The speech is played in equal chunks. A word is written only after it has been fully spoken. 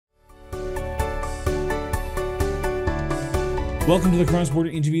Welcome to the Cross Border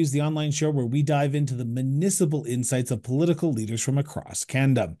Interviews, the online show where we dive into the municipal insights of political leaders from across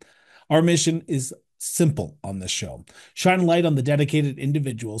Canada. Our mission is simple on this show: shine a light on the dedicated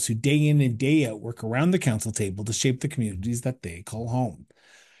individuals who day in and day out work around the council table to shape the communities that they call home.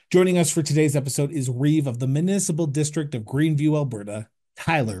 Joining us for today's episode is Reeve of the Municipal District of Greenview, Alberta,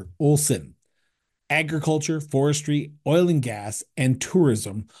 Tyler Olsen. Agriculture, forestry, oil and gas, and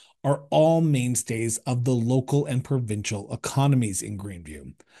tourism are all mainstays of the local and provincial economies in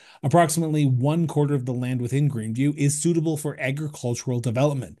Greenview. Approximately one quarter of the land within Greenview is suitable for agricultural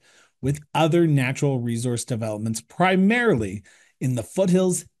development, with other natural resource developments primarily in the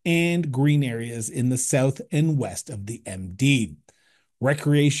foothills and green areas in the south and west of the MD.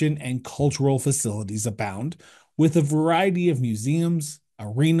 Recreation and cultural facilities abound, with a variety of museums,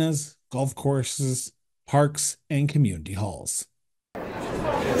 arenas, golf courses, parks, and community halls.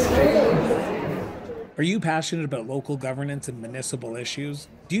 Are you passionate about local governance and municipal issues?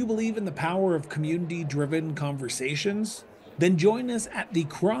 Do you believe in the power of community driven conversations? Then join us at the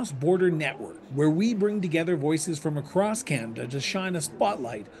Cross Border Network, where we bring together voices from across Canada to shine a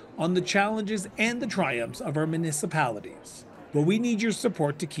spotlight on the challenges and the triumphs of our municipalities. But we need your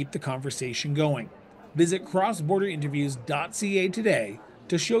support to keep the conversation going. Visit crossborderinterviews.ca today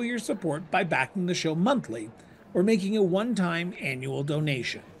to show your support by backing the show monthly or making a one-time annual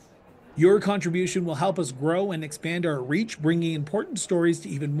donation. Your contribution will help us grow and expand our reach, bringing important stories to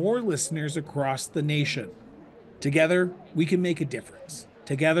even more listeners across the nation. Together, we can make a difference.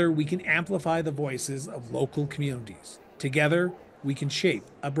 Together, we can amplify the voices of local communities. Together, we can shape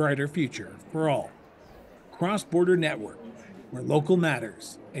a brighter future for all. Cross Border Network, where local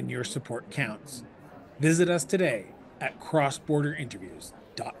matters and your support counts. Visit us today at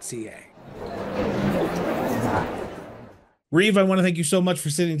crossborderinterviews.ca. Reeve, I want to thank you so much for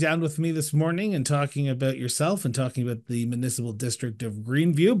sitting down with me this morning and talking about yourself and talking about the Municipal District of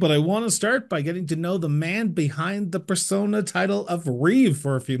Greenview. But I want to start by getting to know the man behind the persona title of Reeve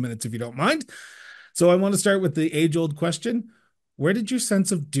for a few minutes, if you don't mind. So I want to start with the age-old question. Where did your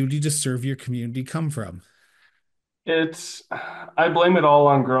sense of duty to serve your community come from? I blame it all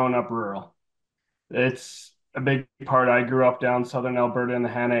on growing up rural. It's a big part. I grew up down southern Alberta in the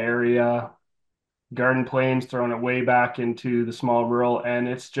Hannah area, Garden Plains, throwing it way back into the small rural. And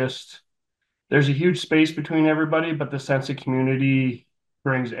it's just, there's a huge space between everybody, but the sense of community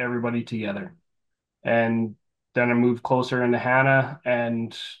brings everybody together. And then I moved closer into Hannah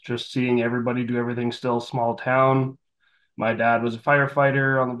and just seeing everybody do everything still small town. My dad was a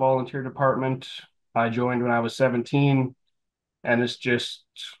firefighter on the volunteer department. I joined when I was 17 and it's just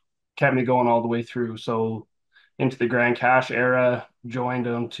kept me going all the way through. So into the Grand Cache era, joined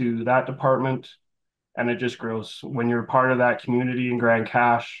into that department, and it just grows. When you're part of that community in Grand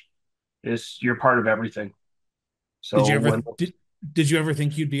Cache, is you're part of everything. Did So you ever when did you ever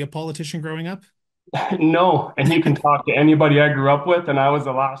think you'd be a politician growing up? no, and you can talk to anybody I grew up with, and I was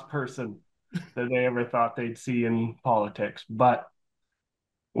the last person that they ever thought they'd see in politics. But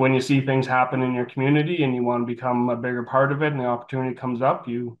when you see things happen in your community and you want to become a bigger part of it and the opportunity comes up,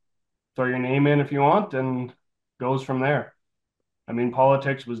 you throw your name in if you want and goes from there. I mean,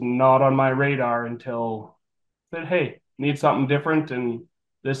 politics was not on my radar until I said, hey, need something different and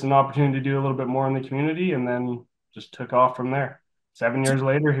this is an opportunity to do a little bit more in the community, and then just took off from there. 7 years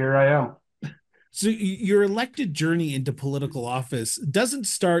later, here I am. So your elected journey into political office doesn't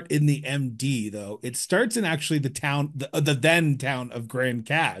start in the MD, though. It starts in actually the then town of Grand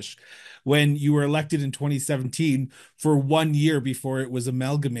Cache, when you were elected in 2017 for 1 year before it was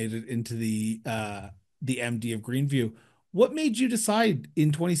amalgamated into the MD of Greenview. What made you decide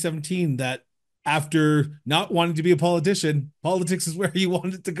in 2017 that after not wanting to be a politician, politics is where you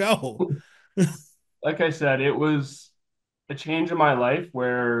wanted to go? Like I said, it was a change in my life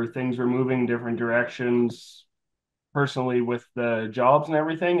where things were moving different directions personally with the jobs and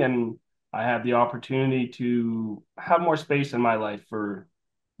everything. And I had the opportunity to have more space in my life for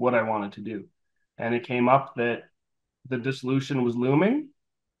what I wanted to do. And it came up that the dissolution was looming.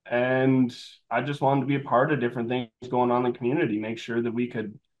 And I just wanted to be a part of different things going on in the community, make sure that we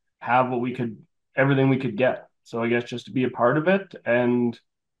could have what we could, everything we could get. So I guess just to be a part of it. And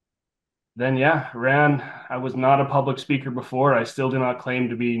then, yeah, ran. I was not a public speaker before. I still do not claim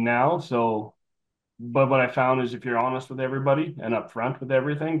to be now. So, but what I found is if you're honest with everybody and upfront with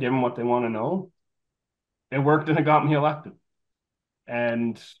everything, give them what they want to know, it worked and it got me elected.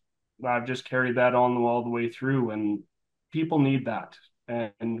 And I've just carried that on all the way through. And people need that.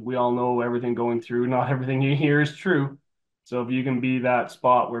 And we all know everything going through, not everything you hear is true. So if you can be that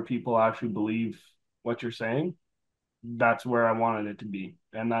spot where people actually believe what you're saying, that's where I wanted it to be.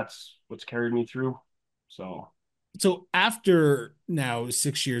 And that's what's carried me through. So So after now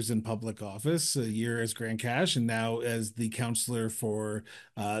 6 years in public office, a year as Grand Cash, and now as the counselor for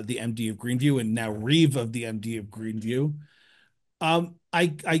the MD of Greenview, and now Reeve of the MD of Greenview,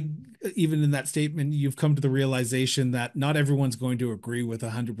 I even in that statement, you've come to the realization that not everyone's going to agree with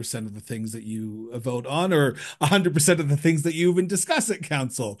 100% of the things that you vote on, or 100% of the things that you even discuss at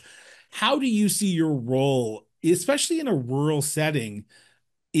council. How do you see your role, especially in a rural setting,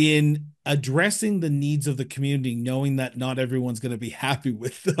 in addressing the needs of the community, knowing that not everyone's going to be happy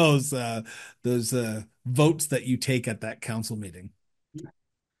with those votes that you take at that council meeting?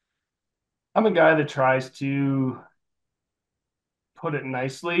 I'm a guy that tries to put it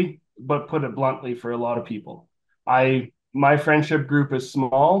nicely, but put it bluntly for a lot of people. My friendship group is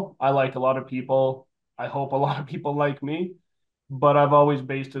small. I like a lot of people. I hope a lot of people like me, but I've always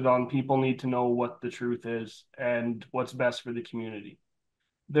based it on people need to know what the truth is and what's best for the community.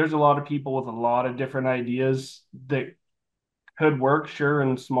 There's a lot of people with a lot of different ideas that could work, sure,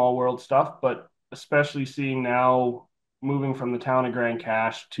 in small world stuff, but especially seeing now moving from the town of Grand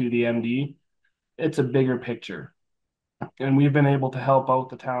Cache to the MD, it's a bigger picture. And we've been able to help out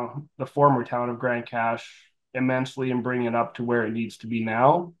the former town of Grand Cache immensely and bring it up to where it needs to be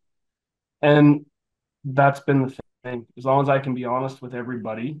now. And that's been the thing. As long as I can be honest with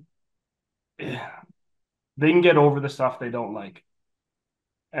everybody, they can get over the stuff they don't like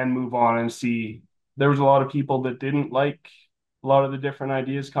and move on and see. There was a lot of people that didn't like a lot of the different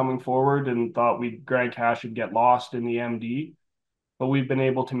ideas coming forward and thought Grand Cache should get lost in the MD, but we've been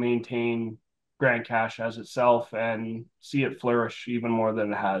able to maintain Grand Cache as itself and see it flourish even more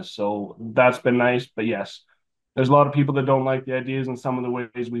than it has. So that's been nice. But yes, there's a lot of people that don't like the ideas and some of the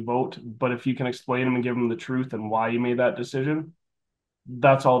ways we vote. But if you can explain them and give them the truth and why you made that decision,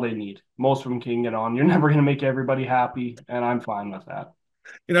 that's all they need. Most of them can get on. You're never going to make everybody happy, and I'm fine with that.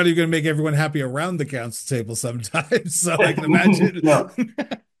 You're not even going to make everyone happy around the council table sometimes. So I can imagine. No,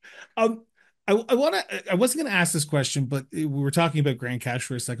 um, I want to. I wasn't going to ask this question, but we were talking about Grand Cache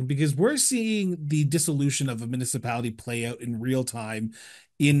for a second because we're seeing the dissolution of a municipality play out in real time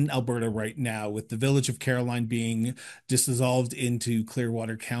in Alberta right now, with the village of Caroline being dissolved into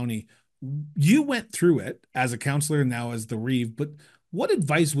Clearwater County. You went through it as a counselor, now as the Reeve, but what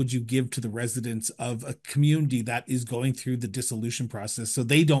advice would you give to the residents of a community that is going through the dissolution process so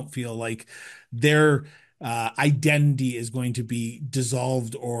they don't feel like their identity is going to be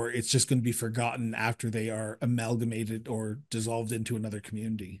dissolved, or it's just going to be forgotten after they are amalgamated or dissolved into another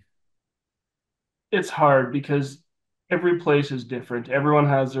community? it's hard because every place is different. Everyone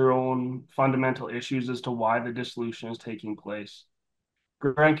has their own fundamental issues as to why the dissolution is taking place.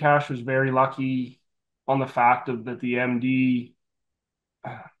 Grand Cache was very lucky on the fact of that the MD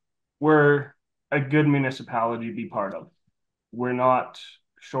were a good municipality to be part of. We're not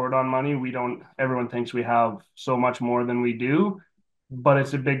short on money. We don't, everyone thinks we have so much more than we do, but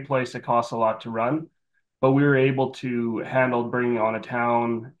it's a big place that costs a lot to run. But we were able to handle bringing on a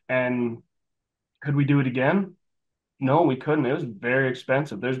town. And could we do it again? No, we couldn't. It was very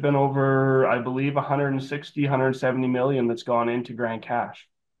expensive. There's been over, I believe, 160, 170 million that's gone into Grand Cache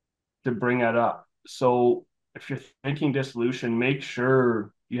to bring that up. So if you're thinking dissolution, make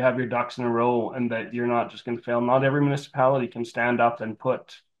sure you have your ducks in a row and that you're not just going to fail. Not every municipality can stand up and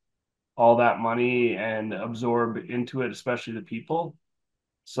put all that money and absorb into it, especially the people.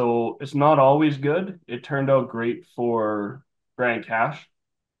 So it's not always good. It turned out great for Grand Cache.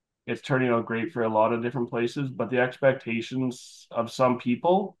 It's turning out great for a lot of different places, but the expectations of some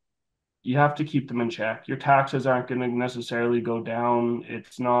people, you have to keep them in check. Your taxes aren't going to necessarily go down.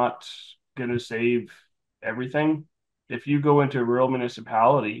 It's not going to save everything. If you go into a rural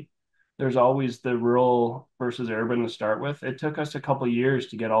municipality, there's always the rural versus urban to start with. It took us a couple of years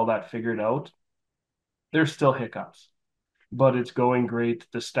to get all that figured out. There's still hiccups, but it's going great.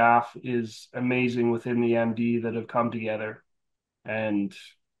 The staff is amazing within the MD that have come together. And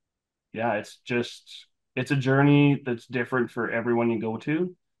yeah, it's a journey that's different for everyone you go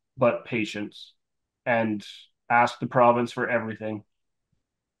to, but patience and ask the province for everything.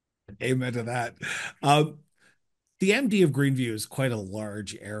 Amen to that. Um, the MD of Greenview is quite a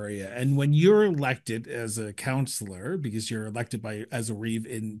large area. And when you're elected as a counselor, because you're elected by as a Reeve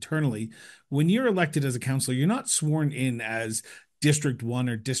internally, when you're elected as a counselor, you're not sworn in as District 1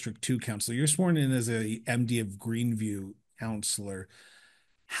 or District 2 counselor. You're sworn in as a MD of Greenview counselor.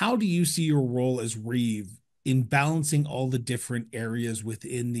 How do you see your role as Reeve in balancing all the different areas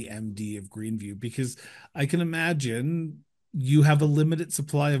within the MD of Greenview? Because I can imagine you have a limited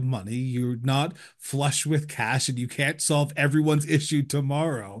supply of money. You're not flush with cash and you can't solve everyone's issue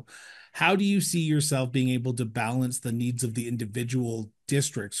tomorrow. How do you see yourself being able to balance the needs of the individual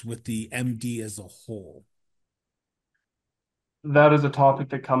districts with the MD as a whole? that is a topic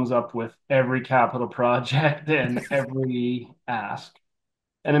that comes up with every capital project and every ask.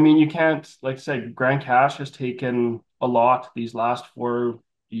 And I mean, you can't, like I said, Grand Cash has taken a lot these last 4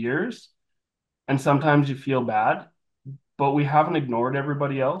 years, and sometimes you feel bad, but we haven't ignored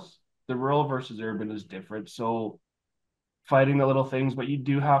everybody else. The rural versus urban is different. So fighting the little things, but you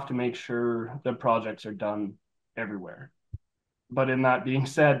do have to make sure the projects are done everywhere. But in that being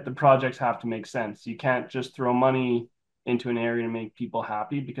said, the projects have to make sense. You can't just throw money into an area to make people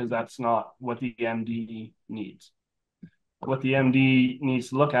happy because that's not what the MD needs. What the MD needs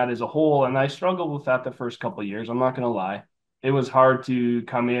to look at is a whole. And I struggled with that the first couple of years. I'm not going to lie. It was hard to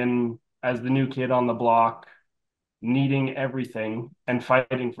come in as the new kid on the block, needing everything and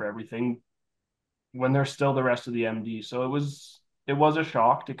fighting for everything when there's still the rest of the MD. So it was a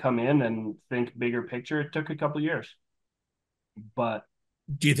shock to come in and think bigger picture. It took a couple of years, but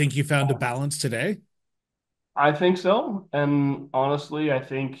Do you think you found a balance today? I think so. And honestly, I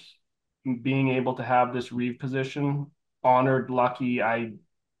think being able to have this Reeve position, honored, lucky, I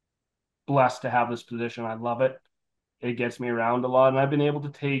blessed to have this position. I love it. It gets me around a lot. And I've been able to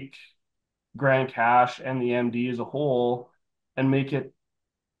take Grand Cash and the MD as a whole and make it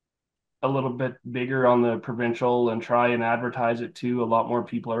a little bit bigger on the provincial and try and advertise it to a lot more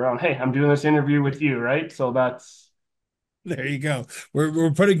people around. Hey, I'm doing this interview with you, right? So that's There you go.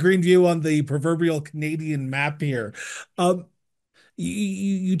 We're putting Greenview on the proverbial Canadian map here. Um,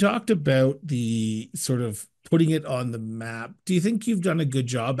 you talked about the sort of putting it on the map. Do you think you've done a good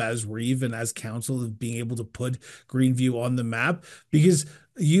job as Reeve and as council of being able to put Greenview on the map? Because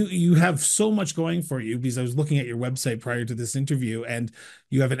you have so much going for you. Because I was looking at your website prior to this interview, and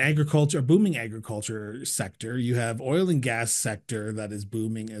you have an agriculture, a booming agriculture sector. You have oil and gas sector that is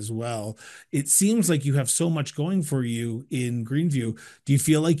booming as well. It seems like you have so much going for you in Greenview. Do you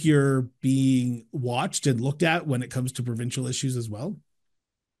feel like you're being watched and looked at when it comes to provincial issues as well?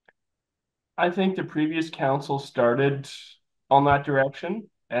 I think the previous council started on that direction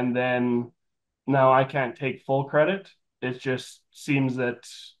and then now I can't take full credit. It just seems that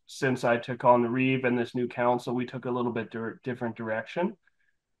since I took on the Reeve and this new council, we took a little bit different direction.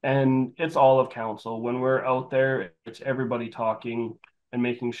 And it's all of council. When we're out there, it's everybody talking and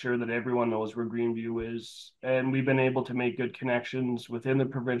making sure that everyone knows where Greenview is. And we've been able to make good connections within the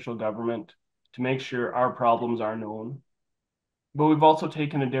provincial government to make sure our problems are known. But we've also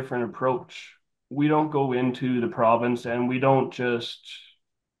taken a different approach. We don't go into the province and we don't just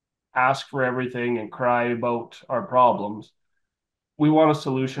ask for everything and cry about our problems. We want a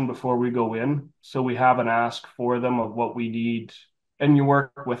solution before we go in. So we have an ask for them of what we need and you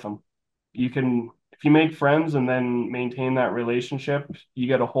work with them. You can, if you make friends and then maintain that relationship, you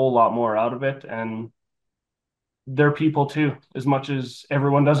get a whole lot more out of it. And they're people too. As much as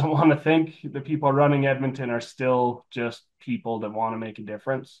everyone doesn't want to think, the people running Edmonton are still just people that want to make a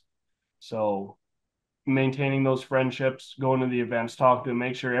difference. So maintaining those friendships, going to the events, talk to them,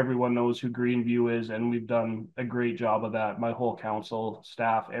 make sure everyone knows who Greenview is. And we've done a great job of that. My whole council,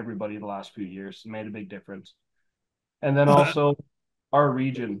 staff, everybody the last few years made a big difference. And then Uh, also our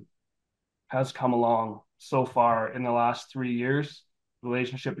region has come along so far in the last 3 years.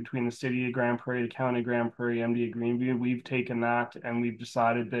 Relationship between the city of Grand Prairie, the county of Grand Prairie, MD of Greenview, we've taken that and we've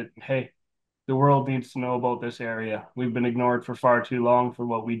decided that, hey, the world needs to know about this area. We've been ignored for far too long for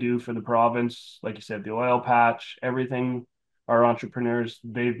what we do for the province. Like you said, the oil patch, everything. Our entrepreneurs,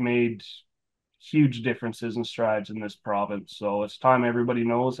 they've made huge differences and strides in this province. So it's time everybody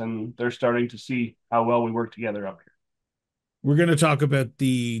knows, and they're starting to see how well we work together up here. we're going to talk about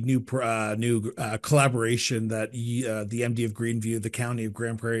the new collaboration that the MD of Greenview, the County of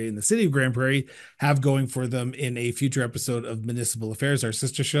Grand Prairie, and the City of Grand Prairie have going for them in a future episode of Municipal Affairs, our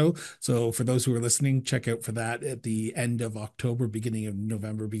sister show. So for those who are listening, check out for that at the end of October, beginning of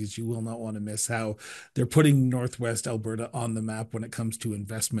November, because you will not want to miss how they're putting Northwest Alberta on the map when it comes to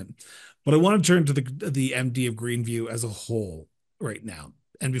investment. But I want to turn to the MD of Greenview as a whole right now.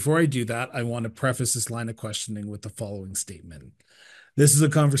 And before I do that, I want to preface this line of questioning with the following statement. This is a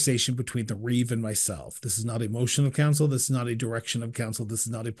conversation between the Reeve and myself. This is not a motion of council. This is not a direction of council. This is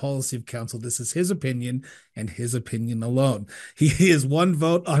not a policy of council. This is his opinion and his opinion alone. He is one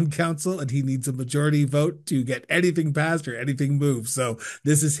vote on council and he needs a majority vote to get anything passed or anything moved. So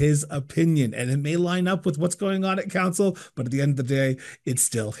this is his opinion and it may line up with what's going on at council, but at the end of the day, it's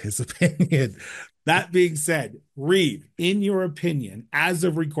still his opinion. That being said, Reeve, in your opinion, as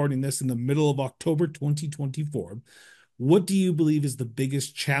of recording this in the middle of October 2024, what do you believe is the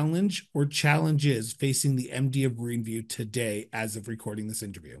biggest challenge or challenges facing the MD of Greenview today as of recording this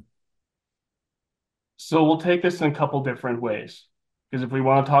interview? So we'll take this in a couple different ways. Because if we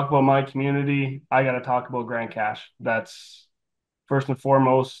want to talk about my community, I got to talk about Grand Cash. That's first and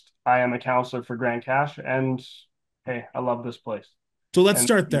foremost, I am a counselor for Grand Cache, and hey, I love this place. So let's And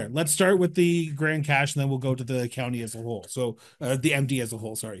start there. Let's start with the Grand Cache, and then we'll go to the county as a whole. So the MD as a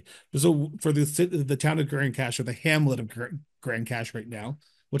whole. Sorry. So for the town of Grand Cache or the hamlet of Grand Cache right now,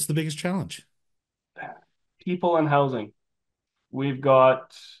 what's the biggest challenge? people and housing. We've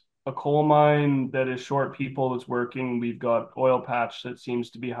got a coal mine that is short people that's working. We've got oil patch that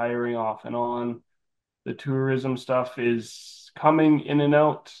seems to be hiring off and on. The tourism stuff is coming in and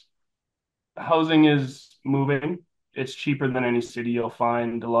out. Housing is moving. It's cheaper than any city you'll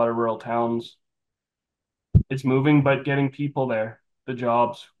find. A lot of rural towns. It's moving, but getting people there, the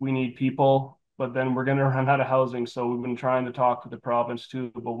jobs. We need people, but then we're going to run out of housing. So we've been trying to talk with the province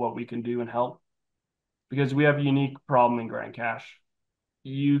too about what we can do and help because we have a unique problem in Grand Cache.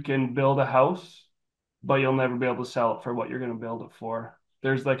 You can build a house, but you'll never be able to sell it for what you're going to build it for.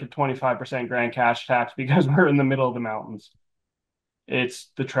 There's like a 25% Grand Cache tax because we're in the middle of the mountains.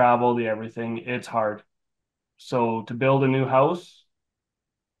 It's the travel, the everything. It's hard. So to build a new house,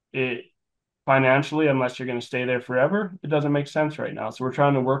 it financially, unless you're going to stay there forever, it doesn't make sense right now. So we're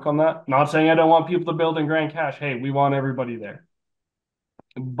trying to work on that. Not saying I don't want people to build in Grand Cache. Hey, we want everybody there,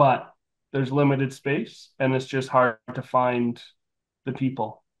 but there's limited space, and it's just hard to find the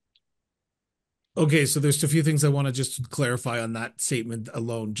people. Okay, so there's a few things I want to just clarify on that statement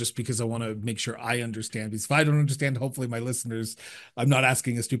alone, just because I want to make sure I understand. Because if I don't understand, hopefully my listeners, I'm not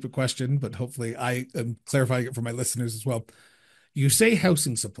asking a stupid question, but hopefully I am clarifying it for my listeners as well. You say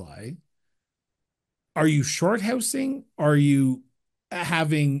housing supply. Are you short housing? Are you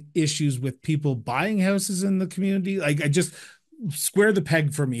having issues with people buying houses in the community? Like, I just square the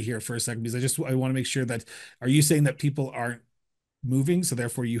peg for me here for a second, because I want to make sure that are you saying that people aren't moving, so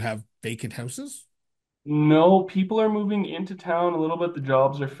therefore you have vacant houses? No, people are moving into town a little bit. The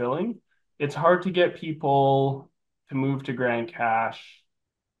jobs are filling. It's hard to get people to move to Grand Cache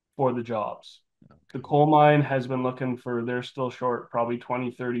for the jobs. The coal mine has been looking for, they're still short probably 20,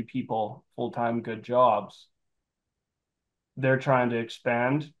 30 people, full-time good jobs. They're trying to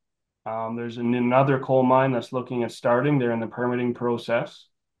expand. There's another coal mine that's looking at starting. They're in the permitting process.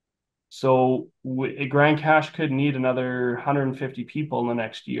 So Grand Cache could need another 150 people in the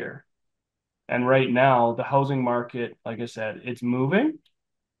next year. And right now, the housing market, like I said, it's moving.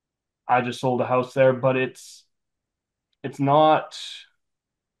 I just sold a house there, but it's not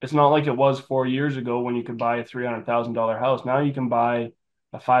it's not like it was 4 years ago when you could buy a $300,000 house. Now you can buy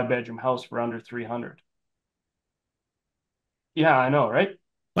a five-bedroom house for under 300. Yeah, I know, right?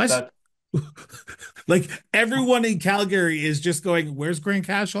 What? That Like everyone in Calgary is just going, where's Grand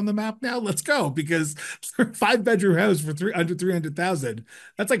Cache on the map now? Let's go, because 5 bedroom house for three under 300,000.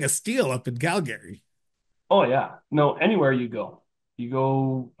 That's like a steal up in Calgary. oh yeah. No, anywhere you go. You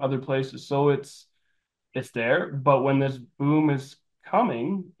go other places. So it's there, but when this boom is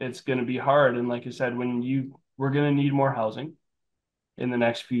coming, it's going to be hard. And like I said, we're going to need more housing in the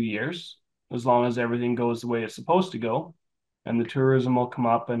next few years, as long as everything goes the way it's supposed to go, and the tourism will come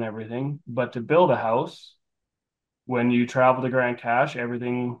up and everything. But to build a house, when you travel to Grand Cache,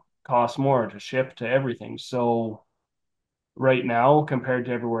 everything costs more to ship to everything. So right now, compared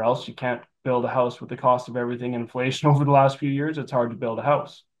to everywhere else, you can't build a house with the cost of everything inflation over the last few years. It's hard to build a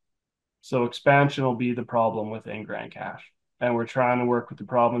house. So expansion will be the problem within Grand Cache. And we're trying to work with the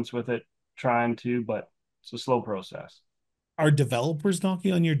province with it, trying to, but it's a slow process. Are developers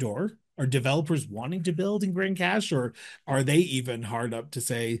knocking on your door? Are developers wanting to build in Grand Cache, or are they even hard up to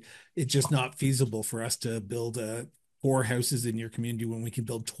say it's just not feasible for us to build 4 houses in your community when we can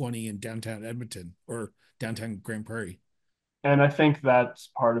build 20 in downtown Edmonton or downtown Grand Prairie? And I think that's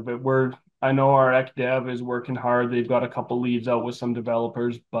part of it. I know our ec dev is working hard. They've got a couple leads out with some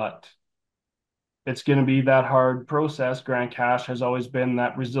developers, but it's going to be that hard process. Grand Cache has always been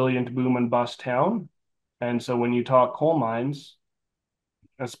that resilient boom and bust town. And so when you talk coal mines,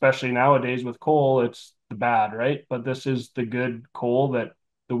 especially nowadays with coal, it's the bad, right? But this is the good coal that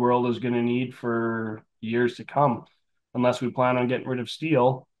the world is going to need for years to come. Unless we plan on getting rid of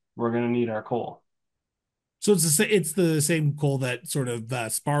steel, we're going to need our coal. So it's the same coal that sort of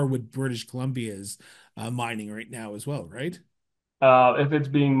Sparwood, British Columbia is mining right now as well, right? If it's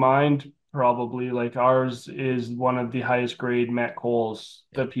being mined, probably like ours is one of the highest grade met coals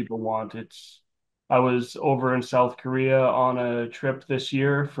Yeah. that people want. I was over in South Korea on a trip this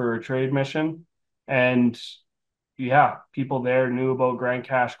year for a trade mission, and yeah, people there knew about Grand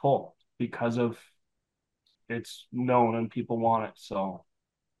Cache coal because of it's known and people want it. So,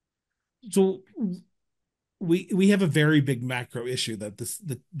 So we have a very big macro issue that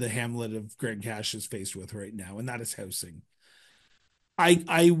the hamlet of Grand Cache is faced with right now, and that is housing.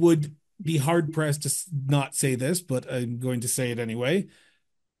 I would be hard pressed to not say this, but I'm going to say it anyway.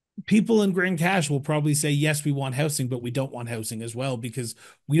 People in Grand Cache will probably say, yes, we want housing, but we don't want housing as well because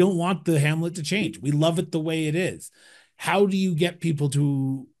we don't want the hamlet to change. We love it the way it is. How do you get people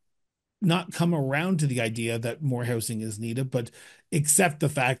to not come around to the idea that more housing is needed, but accept the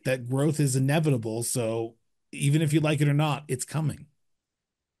fact that growth is inevitable? So even if you like it or not, it's coming.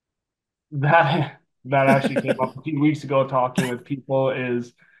 That actually came up a few weeks ago talking with people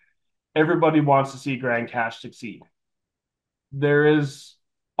is everybody wants to see Grand Cache succeed. There is,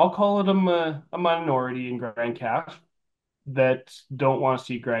 I'll call it a minority in Grand Cache that don't want to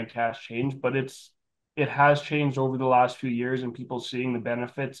see Grand Cache change, but it has changed over the last few years and people seeing the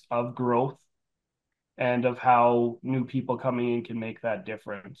benefits of growth and of how new people coming in can make that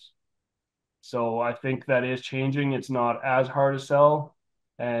difference. So I think that is changing. It's not as hard to sell.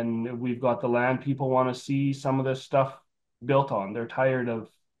 And we've got the land people want to see some of this stuff built on. They're tired of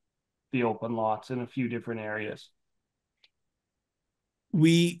the open lots in a few different areas.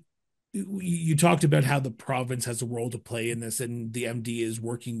 We you talked about how the province has a role to play in this, and the MD is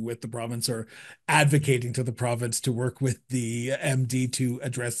working with the province or advocating to the province to work with the MD to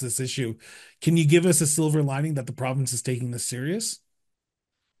address this issue. Can you give us a silver lining that the province is taking this serious?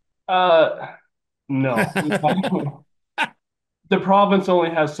 Uh, no. The province only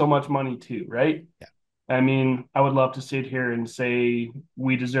has so much money too, right? Yeah. I mean, I would love to sit here and say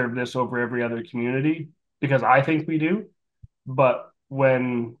we deserve this over every other community because I think we do. But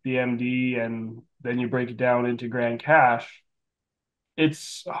when the MD and then you break it down into Grand Cache,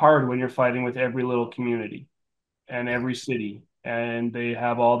 it's hard when you're fighting with every little community and Yeah. every city, and they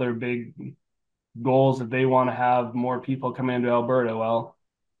have all their big goals that they want to have more people come into Alberta. Well,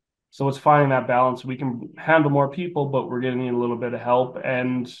 so it's finding that balance. We can handle more people, but we're going to need a little bit of help.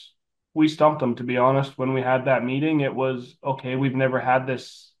 And we stumped them, to be honest. When we had that meeting, it was okay, we've never had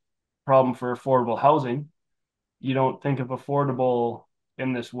this problem for affordable housing. You don't think of affordable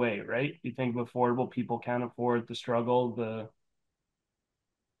in this way, right? You think of affordable, people can't afford the struggle,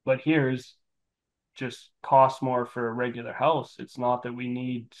 but here's just costs more for a regular house. It's not that we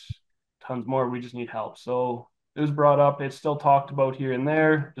need tons more, we just need help. So it was brought up, it's still talked about here and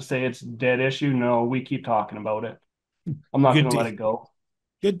there. To say it's a dead issue, no, we keep talking about it. I'm not Good going to to let it go.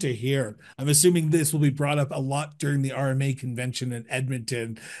 Good to hear. I'm assuming this will be brought up a lot during the RMA convention in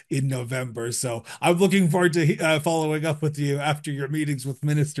Edmonton in November. So I'm looking forward to following up with you after your meetings with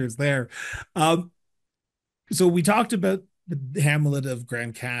ministers there. Um, so we talked about the hamlet of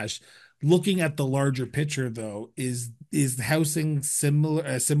Grand Cache. Looking at the larger picture, though, is housing similar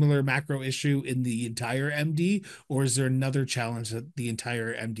a similar macro issue in the entire MD, or is there another challenge that the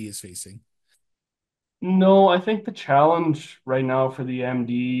entire MD is facing? No, I think the challenge right now for the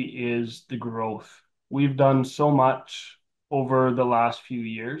MD is the growth. We've done so much over the last few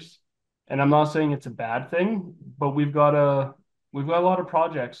years, and I'm not saying it's a bad thing, but we've got a lot of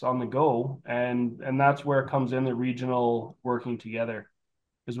projects on the go, and that's where it comes in the regional working together.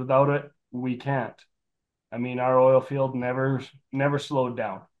 Because without it, we can't. I mean, our oil field never slowed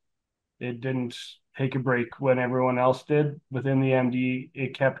down. It didn't take a break when everyone else did. Within the MD,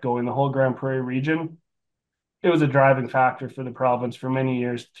 it kept going. The whole Grand Prairie region, it was a driving factor for the province for many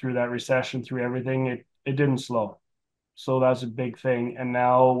years through that recession, through everything. It didn't slow. So that's a big thing. And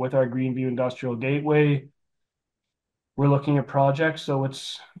now with our Greenview Industrial Gateway, we're looking at projects. So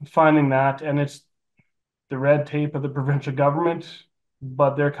it's finding that, and it's the red tape of the provincial government,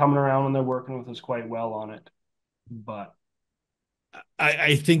 but they're coming around and they're working with us quite well on it. But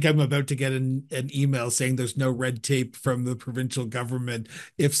I think I'm about to get an email saying there's no red tape from the provincial government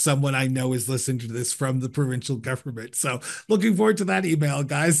if someone I know is listening to this from the provincial government. So looking forward to that email,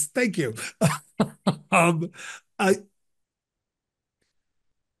 guys. Thank you. um, I,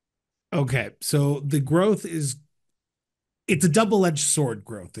 okay, so the growth is it's a double-edged sword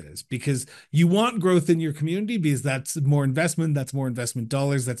growth is because you want growth in your community because that's more investment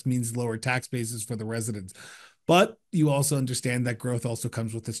dollars, that means lower tax bases for the residents. But you also understand that growth also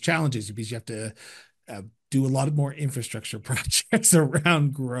comes with its challenges because you have to uh, do a lot of more infrastructure projects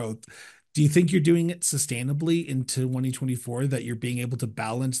around growth. Do you think you're doing it sustainably into 2024, that you're being able to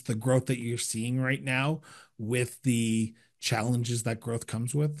balance the growth that you're seeing right now with the challenges that growth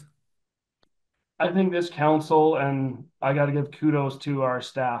comes with? I think this council, and I got to give kudos to our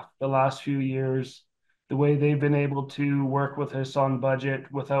staff the last few years, the way they've been able to work with us on budget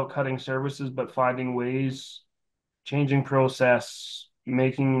without cutting services, but finding ways, changing process,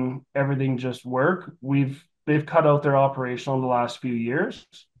 making everything just work. They've cut out their operational in the last few years.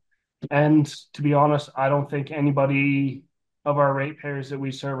 And to be honest, I don't think anybody of our ratepayers that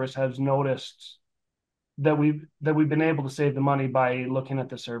we service has noticed that we've been able to save the money by looking at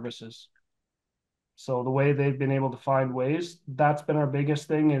the services. So the way they've been able to find ways, that's been our biggest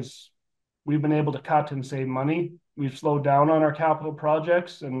thing is we've been able to cut and save money. We've slowed down on our capital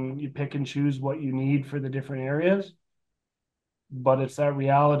projects and you pick and choose what you need for the different areas. But it's that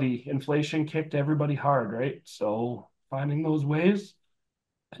reality. Inflation kicked everybody hard, right? So finding those ways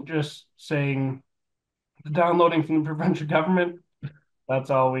and just saying the downloading from the provincial government,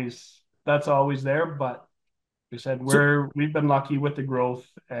 that's always there. But we said So we've been lucky with the growth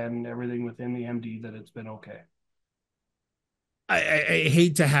and everything within the MD that it's been okay. I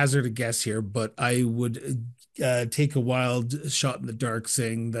hate to hazard a guess here, but I would take a wild shot in the dark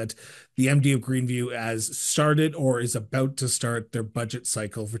saying that the MD of Greenview has started or is about to start their budget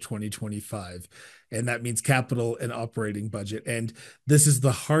cycle for 2025. And that means capital and operating budget. And this is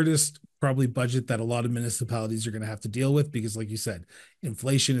the hardest, probably, budget that a lot of municipalities are going to have to deal with because, like you said,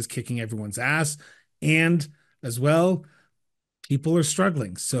 inflation is kicking everyone's ass. And as well, people are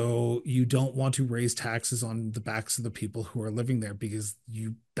struggling. So you don't want to raise taxes on the backs of the people who are living there because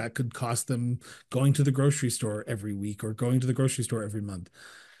you that could cost them going to the grocery store every week or going to the grocery store every month.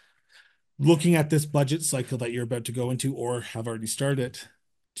 Looking at this budget cycle that you're about to go into or have already started,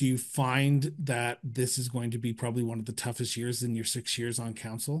 do you find that this is going to be probably one of the toughest years in your 6 years on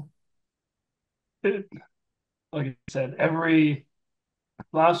council? It, like I said, every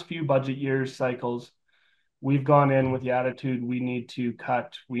last few budget years cycles, we've gone in with the attitude we need to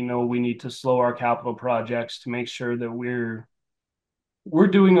cut. We know we need to slow our capital projects to make sure that we're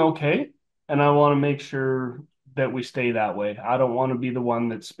doing okay. And I want to make sure that we stay that way. I don't want to be the one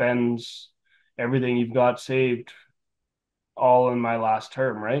that spends everything you've got saved all in my last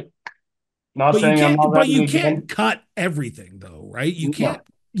term, right? Not saying I'm not But ready you again. can't cut everything though, right? No.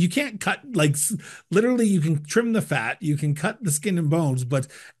 You can't cut like literally you can trim the fat, you can cut the skin and bones, but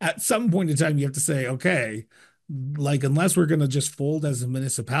at some point in time you have to say, okay, like unless we're going to just fold as a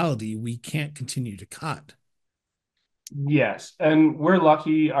municipality, we can't continue to cut. Yes. And we're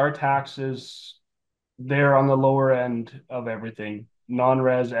lucky our taxes, they're on the lower end of everything,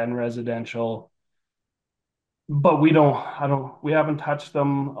 non-res and residential. But we haven't touched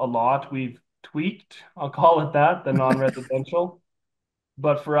them a lot. We've tweaked, I'll call it that, the non-residential.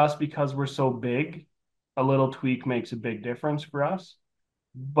 But for us, because we're so big, a little tweak makes a big difference for us.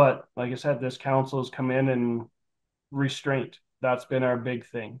 But like I said, this council has come in and restraint. That's been our big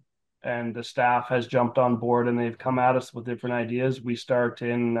thing. And the staff has jumped on board and they've come at us with different ideas. We start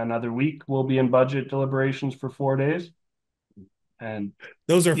in another week. We'll be in budget deliberations for 4 days. And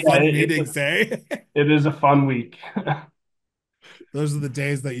Those are yeah, fun meetings, eh? it is a fun week. Those are the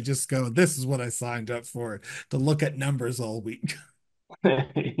days that you just go, this is what I signed up for, to look at numbers all week.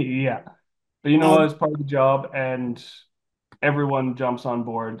 Yeah. But you know what? Um, It's part of the job and everyone jumps on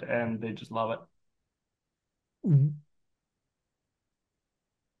board and they just love it.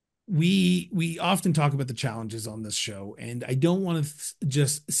 we often talk about the challenges on this show, and I don't want to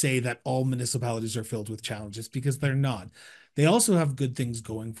just say that all municipalities are filled with challenges because they're not. They also have good things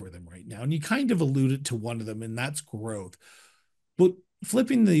going for them right now, and you kind of alluded to one of them, and that's growth. But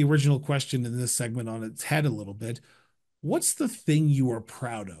flipping the original question in this segment on its head a little bit, what's the thing you are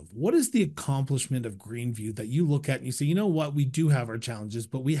proud of? What is the accomplishment of Greenview that you look at and you say, you know what, we do have our challenges,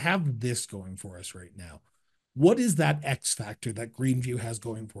 but we have this going for us right now? What is that X factor that Greenview has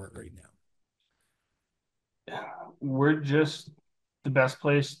going for it right now? We're just the best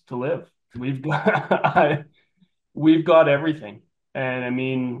place to live. We've got everything. And I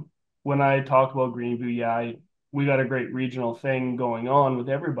mean, when I talk about Greenview, yeah, we got a great regional thing going on with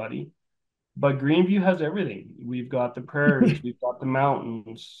everybody. But Greenview has everything. We've got the prairies, we've got the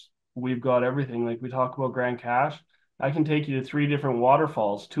mountains, we've got everything. Like we talk about Grand Cache, I can take you to three different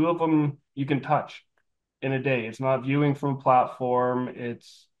waterfalls. Two of them you can touch in a day. It's not viewing from a platform.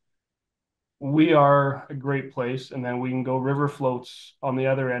 We are a great place, and then we can go river floats on the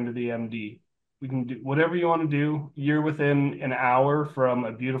other end of the MD. We can do whatever you want to do. You're within an hour from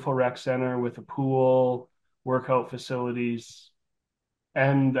a beautiful rec center with a pool, workout facilities.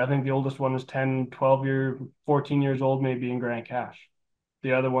 And I think the oldest one is 10, 12 year, 14 years old, maybe in Grand Cache.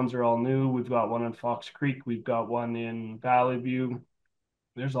 The other ones are all new. We've got one in Fox Creek. We've got one in Valley View.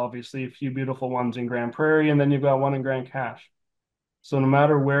 There's obviously a few beautiful ones in Grand Prairie, and then you've got one in Grand Cache. So no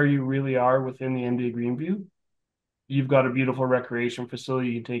matter where you really are within the MD Greenview, you've got a beautiful recreation facility.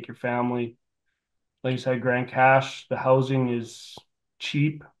 You can take your family. Like I said, Grand Cache, the housing is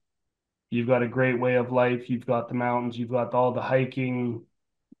cheap. You've got a great way of life. You've got the mountains. You've got all the hiking,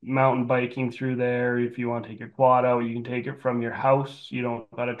 mountain biking through there. If you want to take your quad out, you can take it from your house. You don't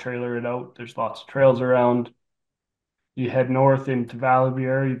got to trailer it out. There's lots of trails around. You head north into Valley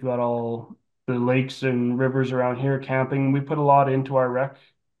View. You've got all the lakes and rivers around here, camping. We put a lot into our rec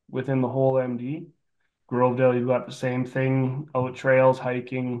within the whole MD. Grovedale, you've got the same thing, out trails,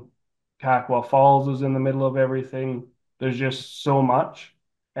 hiking. Cacwa Falls is in the middle of everything. There's just so much,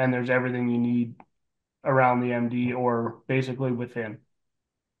 and there's everything you need around the MD or basically within.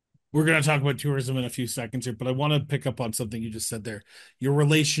 We're going to talk about tourism in a few seconds here, but I want to pick up on something you just said there. Your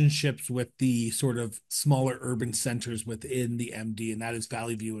relationships with the sort of smaller urban centers within the MD, and that is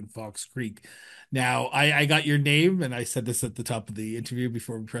Valley View and Fox Creek. Now, I got your name, and I said this at the top of the interview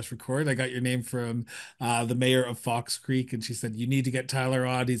before we press record. I got your name from the mayor of Fox Creek, and she said, "You need to get Tyler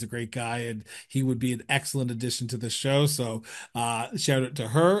on. He's a great guy, and he would be an excellent addition to the show." So, shout out to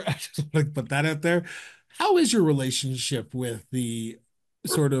her. I just want to put that out there. How is your relationship with the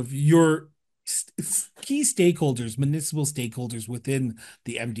sort of your key stakeholders, municipal stakeholders within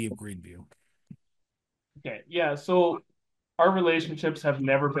the MD of Greenview? Okay, yeah. So our relationships have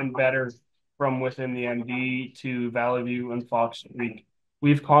never been better from within the MD to Valley View and Fox Creek.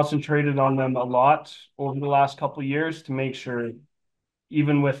 We've concentrated on them a lot over the last couple of years to make sure,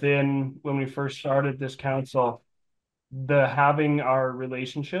 even within when we first started this council, the having our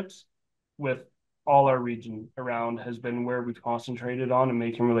relationships with all our region around has been where we've concentrated on and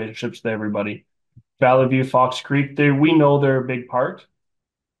making relationships to everybody. Valley View, Fox Creek, we know they're a big part,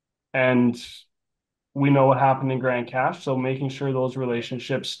 and we know what happened in Grand Cache. So making sure those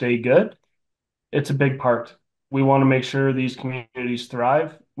relationships stay good, it's a big part. We want to make sure these communities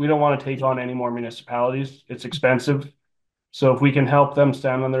thrive. We don't want to take on any more municipalities. It's expensive. So if we can help them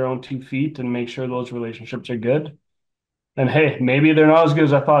stand on their own 2 feet and make sure those relationships are good, and hey, maybe they're not as good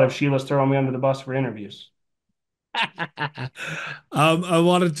as I thought if Sheila's throwing me under the bus for interviews. I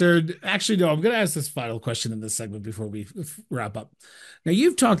want to turn. Actually, no. I'm going to ask this final question in this segment before we wrap up. Now,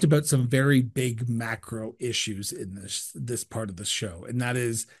 you've talked about some very big macro issues in this part of the show, and that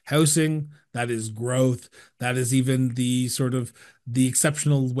is housing, that is growth, that is even the sort of the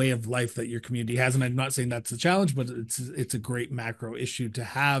exceptional way of life that your community has. And I'm not saying that's a challenge, but it's a great macro issue to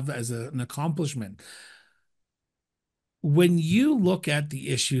have as an accomplishment. When you look at the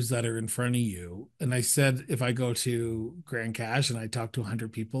issues that are in front of you, and I said if I go to Grand Cache and I talk to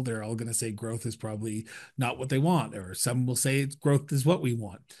 100 people, they're all going to say growth is probably not what they want, or some will say growth is what we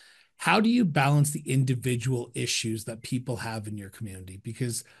want. How do you balance the individual issues that people have in your community?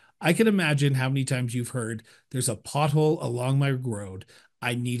 Because I can imagine how many times you've heard there's a pothole along my road.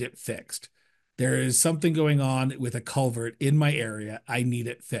 I need it fixed. There is something going on with a culvert in my area. I need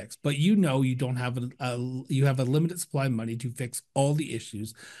it fixed. But you know you don't have you have a limited supply of money to fix all the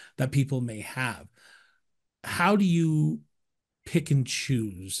issues that people may have. How do you pick and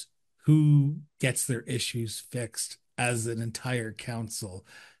choose who gets their issues fixed as an entire council?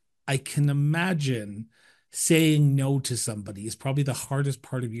 I can imagine saying no to somebody is probably the hardest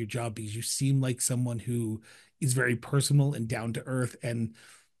part of your job because you seem like someone who is very personal and down to earth and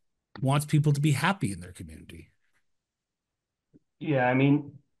wants people to be happy in their community. Yeah, I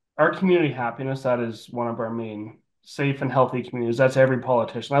mean, our community happiness, that is one of our main safe and healthy communities. That's every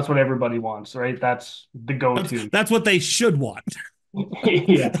politician. That's what everybody wants, right? That's the That's go-to. that's what they should want.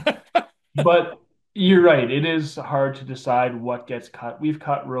 Yeah. But you're right. It is hard to decide what gets cut. We've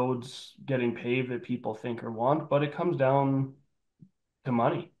cut roads getting paved that people think or want, but it comes down to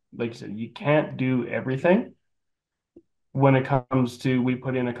money. Like you said, you can't do everything. When it comes to, we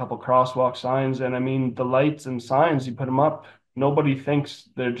put in a couple crosswalk signs, and I mean, the lights and signs, you put them up, nobody thinks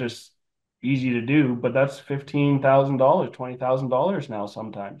they're just easy to do, but that's $15,000, $20,000 now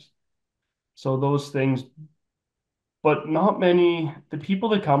sometimes. So those things, but not many, the people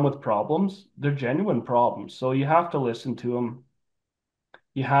that come with problems, they're genuine problems. So you have to listen to them.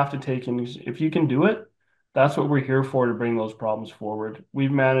 You have to take in, if you can do it, that's what we're here for, to bring those problems forward.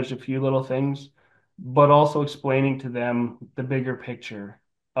 We've managed a few little things, but also explaining to them the bigger picture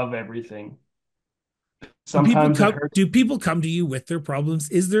of everything. Sometimes it hurts. Do people come to you with their problems?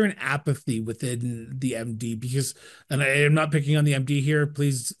 Is there an apathy within the MD? Because, and I am not picking on the MD here.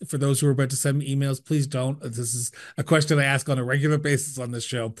 Please, for those who are about to send me emails, please don't. This is a question I ask on a regular basis on this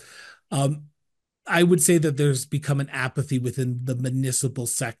show. Um, I would say that there's become an apathy within the municipal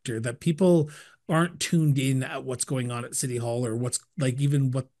sector that people aren't tuned in at what's going on at City Hall or what's like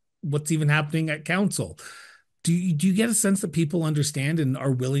even what's even happening at council. Do you get a sense that people understand and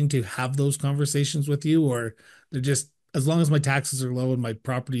are willing to have those conversations with you, or they're just as long as my taxes are low and my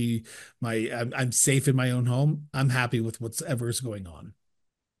property, I'm safe in my own home, I'm happy with whatever is going on.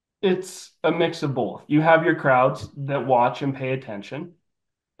 It's a mix of both. You have your crowds that watch and pay attention,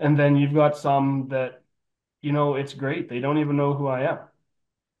 and then you've got some that, it's great. They don't even know who I am.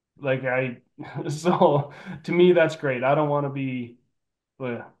 Like so to me, that's great. I don't want to be,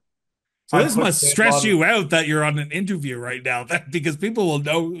 So I this put must in a stress lot of, you out that you're on an interview right now, because people will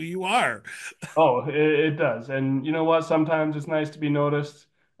know who you are. oh, it does. And you know what? Sometimes it's nice to be noticed.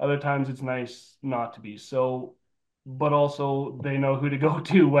 Other times it's nice not to be. So, but also they know who to go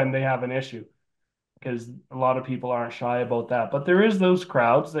to when they have an issue because a lot of people aren't shy about that. But there is those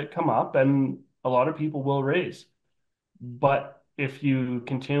crowds that come up and a lot of people will raise. But if you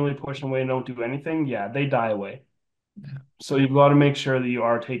continually push them away and don't do anything, yeah, they die away. So you've got to make sure that you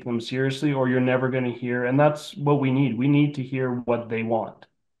are taking them seriously or you're never going to hear. And that's what we need. We need to hear what they want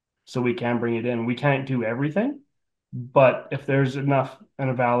so we can bring it in. We can't do everything, but if there's enough and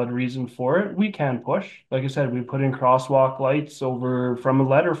a valid reason for it, we can push. Like I said, we put in crosswalk lights over from a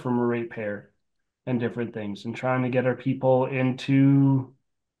letter from a ratepayer and different things and trying to get our people into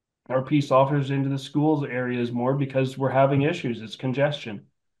our peace officers into the schools areas more because we're having issues. It's congestion.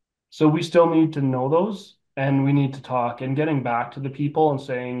 So we still need to know those and we need to talk and getting back to the people and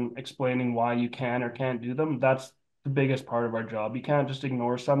saying, explaining why you can or can't do them. That's the biggest part of our job. You can't just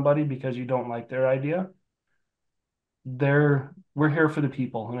ignore somebody because you don't like their idea. We're here for the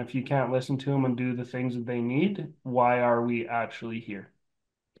people. And if you can't listen to them and do the things that they need, why are we actually here?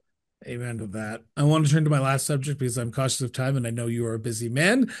 Amen to that. I want to turn to my last subject because I'm cautious of time and I know you are a busy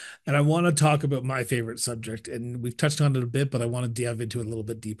man. And I want to talk about my favorite subject. And we've touched on it a bit, but I want to dive into it a little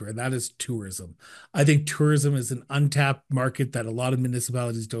bit deeper. And that is tourism. I think tourism is an untapped market that a lot of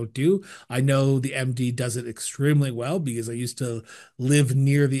municipalities don't do. I know the MD does it extremely well because I used to live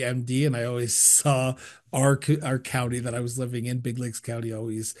near the MD and I always saw our county that I was living in, Big Lakes County,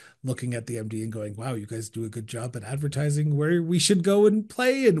 always looking at the MD and going, wow, you guys do a good job at advertising where we should go and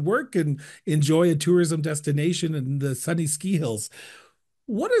play and work and enjoy a tourism destination in the sunny ski hills.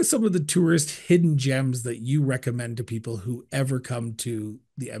 What are some of the tourist hidden gems that you recommend to people who ever come to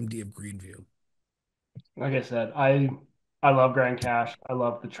the MD of Greenview? Like I said, I love Grand Cache. I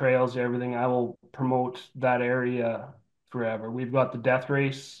love the trails, everything. I will promote that area forever. We've got the death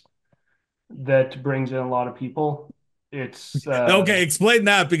race that brings in a lot of people. It's Okay, explain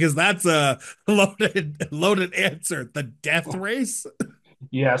that because that's a loaded answer. The death race?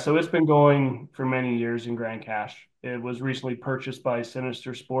 yeah, so it's been going for many years in Grand Cache. It was recently purchased by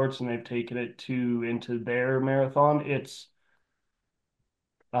Sinister Sports and they've taken it to into their marathon. It's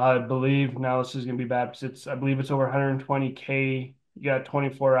I believe now this is going to be bad because it's I believe it's over 120K. You got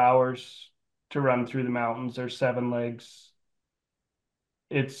 24 hours to run through the mountains. There's 7 legs.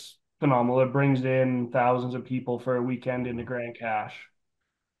 It's phenomenal. It brings in thousands of people for a weekend into Grand Cache.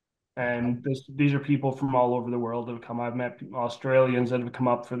 Wow. And these are people from all over the world that have come. I've met Australians that have come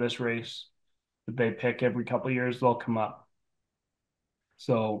up for this race that they pick every couple of years. They'll come up.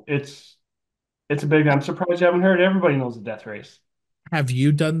 So it's a big. I'm surprised you haven't heard. Everybody knows the death race. Have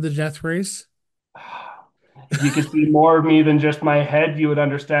you done the death race? If you could see more of me than just my head, you would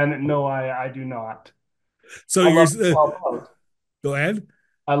understand that no, I do not. So I you're love to help out. go ahead.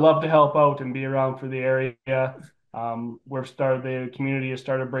 I love to help out and be around for the area. We've started the community has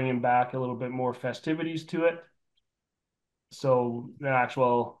started bringing back a little bit more festivities to it. So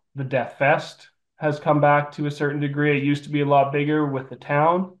the Death Fest has come back to a certain degree. It used to be a lot bigger with the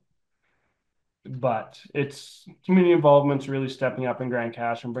town, but it's community involvement's really stepping up in Grand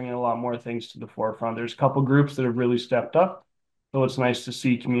Cache and bringing a lot more things to the forefront. There's a couple groups that have really stepped up. So it's nice to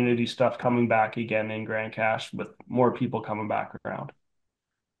see community stuff coming back again in Grand Cache with more people coming back around.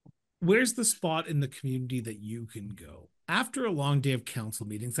 Where's the spot in the community that you can go after a long day of council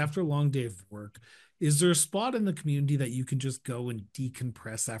meetings, after a long day of work? Is there a spot in the community that you can just go and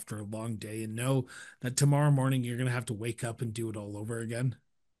decompress after a long day and know that tomorrow morning you're going to have to wake up and do it all over again?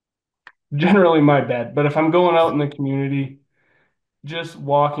 Generally my bed, but if I'm going out in the community, just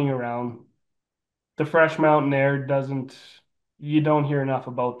walking around, the fresh mountain air doesn't, you don't hear enough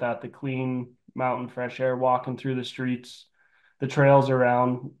about that. The clean mountain fresh air, walking through the streets, the trails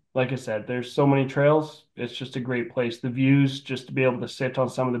around. Like I said, there's so many trails. It's just a great place. The views, just to be able to sit on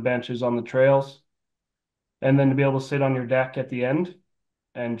some of the benches on the trails, and then to be able to sit on your deck at the end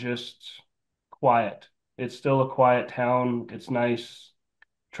and just quiet. It's still a quiet town. It's nice.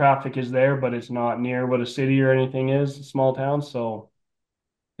 Traffic is there, but it's not near what a city or anything is, a small town. So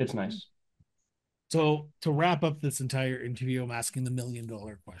it's nice. So, to wrap up this entire interview, I'm asking the $1 million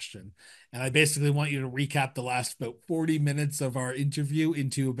question. And I basically want you to recap the last about 40 minutes of our interview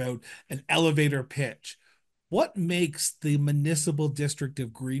into about an elevator pitch. What makes the municipal district of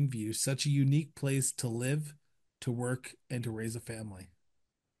Greenview such a unique place to live, to work, and to raise a family?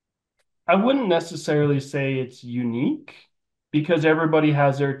 I wouldn't necessarily say it's unique because everybody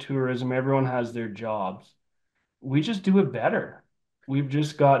has their tourism, everyone has their jobs. We just do it better. We've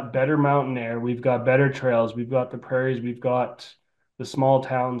just got better mountain air, we've got better trails, we've got the prairies, we've got the small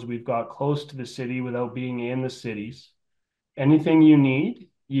towns we've got close to the city without being in the cities. Anything you need,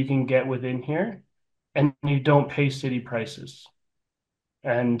 you can get within here, and you don't pay city prices.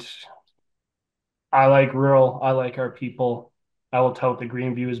 And I like rural. I like our people. I will tout the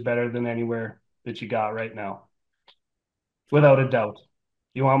Greenview is better than anywhere that you got right now, without a doubt.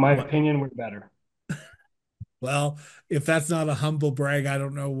 You want my What? opinion? We're better. Well, if that's not a humble brag, I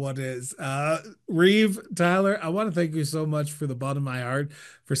don't know what is. Reeve, Tyler, I want to thank you so much for the bottom of my heart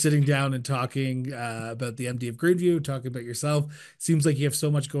for sitting down and talking about the MD of Greenview, talking about yourself. Seems like you have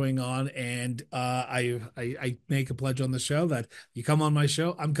so much going on, and I make a pledge on the show that you come on my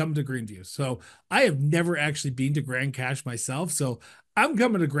show, I'm coming to Greenview. So I have never actually been to Grand Cache myself, so I'm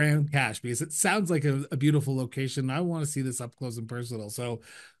coming to Grand Cache because it sounds like a beautiful location. I want to see this up close and personal. So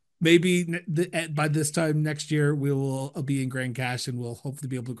maybe by this time next year we will be in Grand Cache and we'll hopefully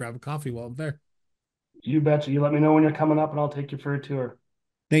be able to grab a coffee while I'm there. You betcha. You let me know when you're coming up, and I'll take you for a tour.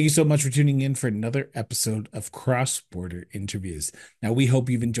 Thank you so much for tuning in for another episode of Cross Border Interviews. Now, we hope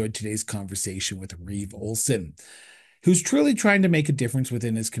you've enjoyed today's conversation with Reeve Olsen, who's truly trying to make a difference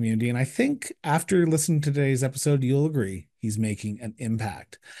within his community. And I think after listening to today's episode, you'll agree he's making an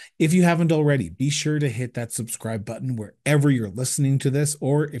impact. If you haven't already, be sure to hit that subscribe button wherever you're listening to this,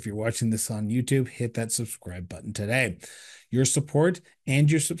 or if you're watching this on YouTube, hit that subscribe button today. Your support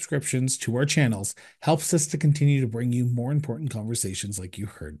and your subscriptions to our channels helps us to continue to bring you more important conversations like you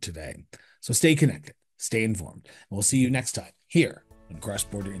heard today. So stay connected, stay informed, and we'll see you next time here on Cross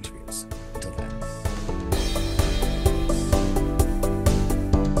Border Interviews. Until then.